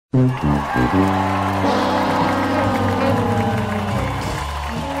Hello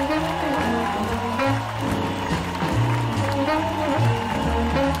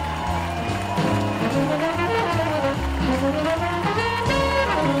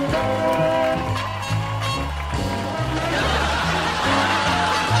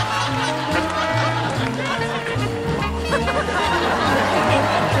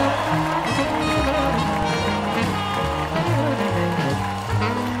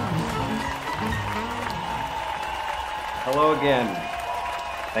again.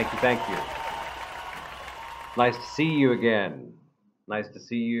 Thank you. Nice to see you again. Nice to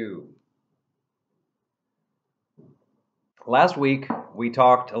see you. Last week, we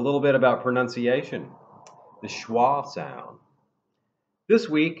talked a little bit about pronunciation, the schwa sound. This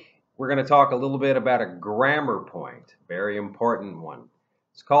week, we're going to talk a little bit about a grammar point, very important one.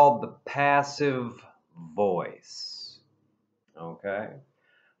 It's called the passive voice. Okay?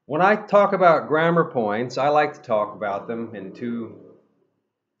 When I talk about grammar points, I like to talk about them in two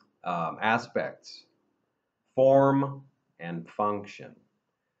aspects: form and function.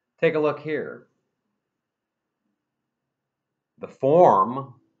 Take a look here. The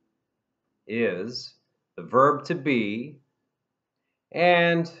form is the verb to be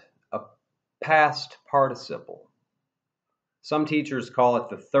and a past participle. Some teachers call it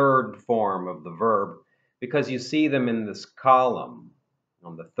the third form of the verb because you see them in this column,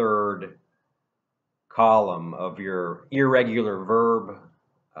 on the third column of your irregular verb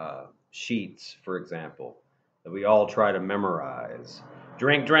sheets, for example, that we all try to memorize.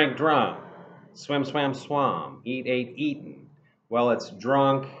 Drink, drank, drunk. Swim, swam, swam. Eat, ate, eaten. Well, it's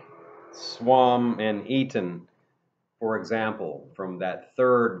drunk, swum, and eaten, for example, from that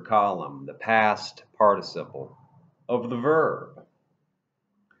third column, the past participle of the verb.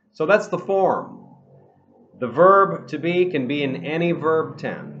 So that's the form. The verb to be can be in any verb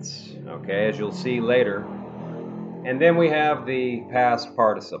tense, okay, as you'll see later. And then we have the past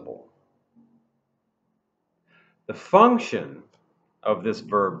participle. The function of this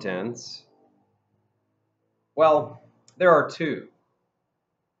verb tense, well, there are two.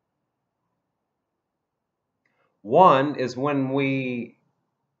 One is when we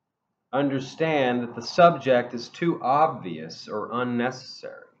understand that the subject is too obvious or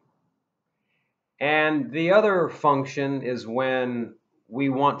unnecessary. And the other function is when we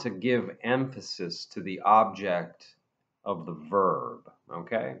want to give emphasis to the object of the verb,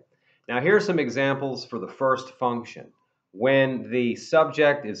 okay? Now here's some examples for the first function. When the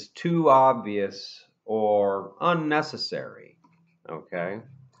subject is too obvious or unnecessary, okay?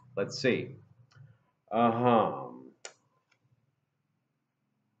 Let's see.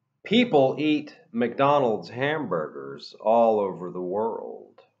 People eat McDonald's hamburgers all over the world.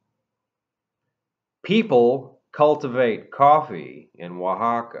 People cultivate coffee in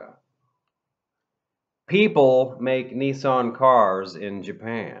Oaxaca. People make Nissan cars in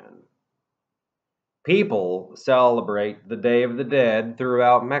Japan. People celebrate the Day of the Dead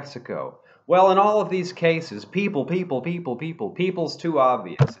throughout Mexico. Well, in all of these cases, people's too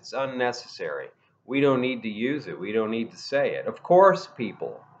obvious. It's unnecessary. We don't need to use it. We don't need to say it. Of course,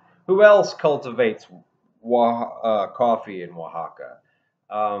 people. Who else cultivates coffee in Oaxaca?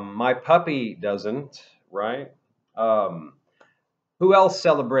 My puppy doesn't, right? Who else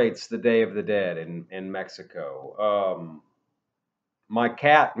celebrates the Day of the Dead in Mexico? My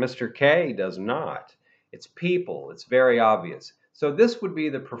cat, Mr. K, does not. It's people. It's very obvious. So this would be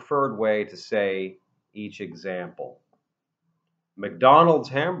the preferred way to say each example. McDonald's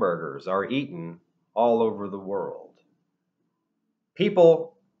hamburgers are eaten all over the world.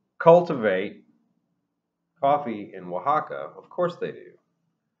 People cultivate coffee in Oaxaca. Of course they do.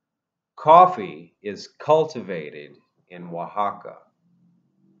 Coffee is cultivated in Oaxaca.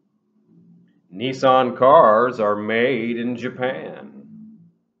 Nissan cars are made in Japan.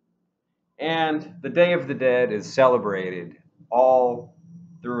 And the Day of the Dead is celebrated all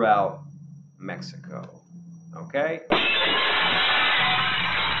throughout Mexico. Okay?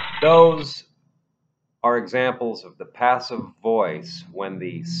 Those are examples of the passive voice when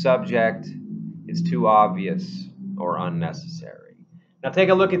the subject is too obvious or unnecessary. Now take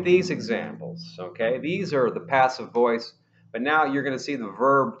a look at these examples, okay? These are the passive voice, but now you're going to see the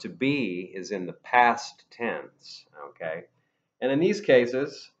verb to be is in the past tense, okay? And in these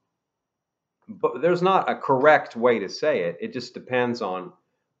cases, there's not a correct way to say it. It just depends on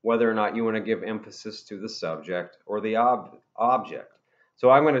whether or not you want to give emphasis to the subject or the object.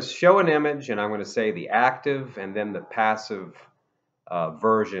 So I'm going to show an image and I'm going to say the active and then the passive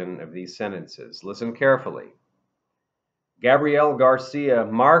version of these sentences. Listen carefully. Gabriel Garcia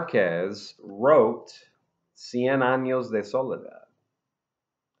Marquez wrote Cien Años de Soledad.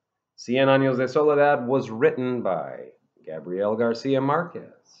 Cien Años de Soledad was written by Gabriel Garcia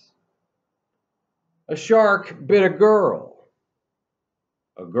Marquez. A shark bit a girl.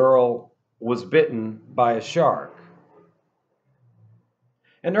 A girl was bitten by a shark.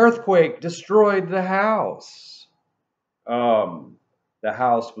 An earthquake destroyed the house. The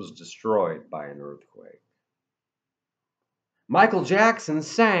house was destroyed by an earthquake. Michael Jackson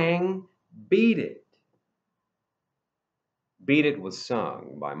sang Beat It. Beat It was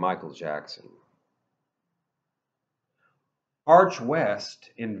sung by Michael Jackson. Arch West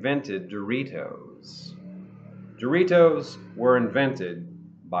invented Doritos. Doritos were invented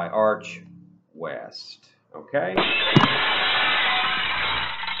by Arch West. Okay?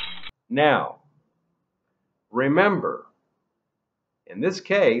 Now, remember, in this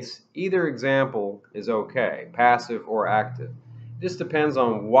case, either example is okay, passive or active. It just depends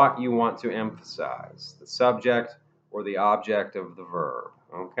on what you want to emphasize, the subject or the object of the verb,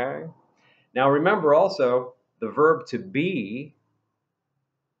 okay? Now remember also, the verb to be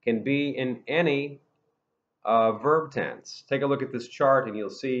can be in any verb tense. Take a look at this chart and you'll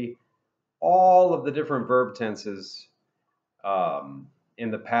see all of the different verb tenses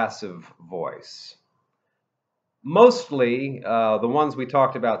in the passive voice. Mostly, the ones we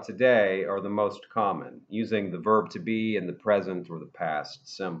talked about today are the most common, using the verb to be in the present or the past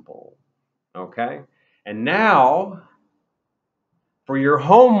simple. Okay? And now, for your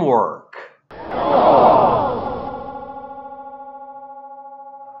homework.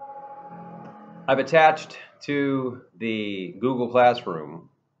 I've attached to the Google Classroom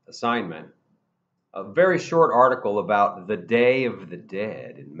assignment a very short article about the Day of the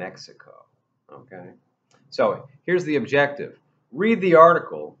Dead in Mexico. Okay? So here's the objective. Read the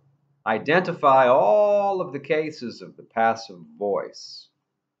article, identify all of the cases of the passive voice,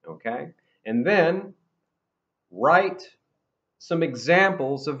 okay? And then write some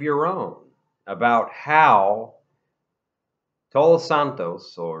examples of your own about how Todos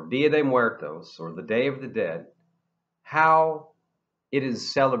Santos or Dia de Muertos or the Day of the Dead, how it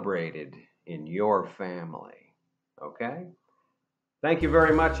is celebrated in your family, okay? Thank you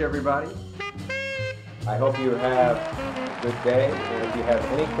very much, everybody. I hope you have a good day, and if you have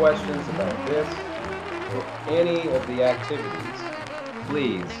any questions about this or any of the activities,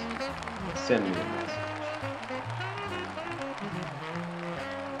 please send me a message.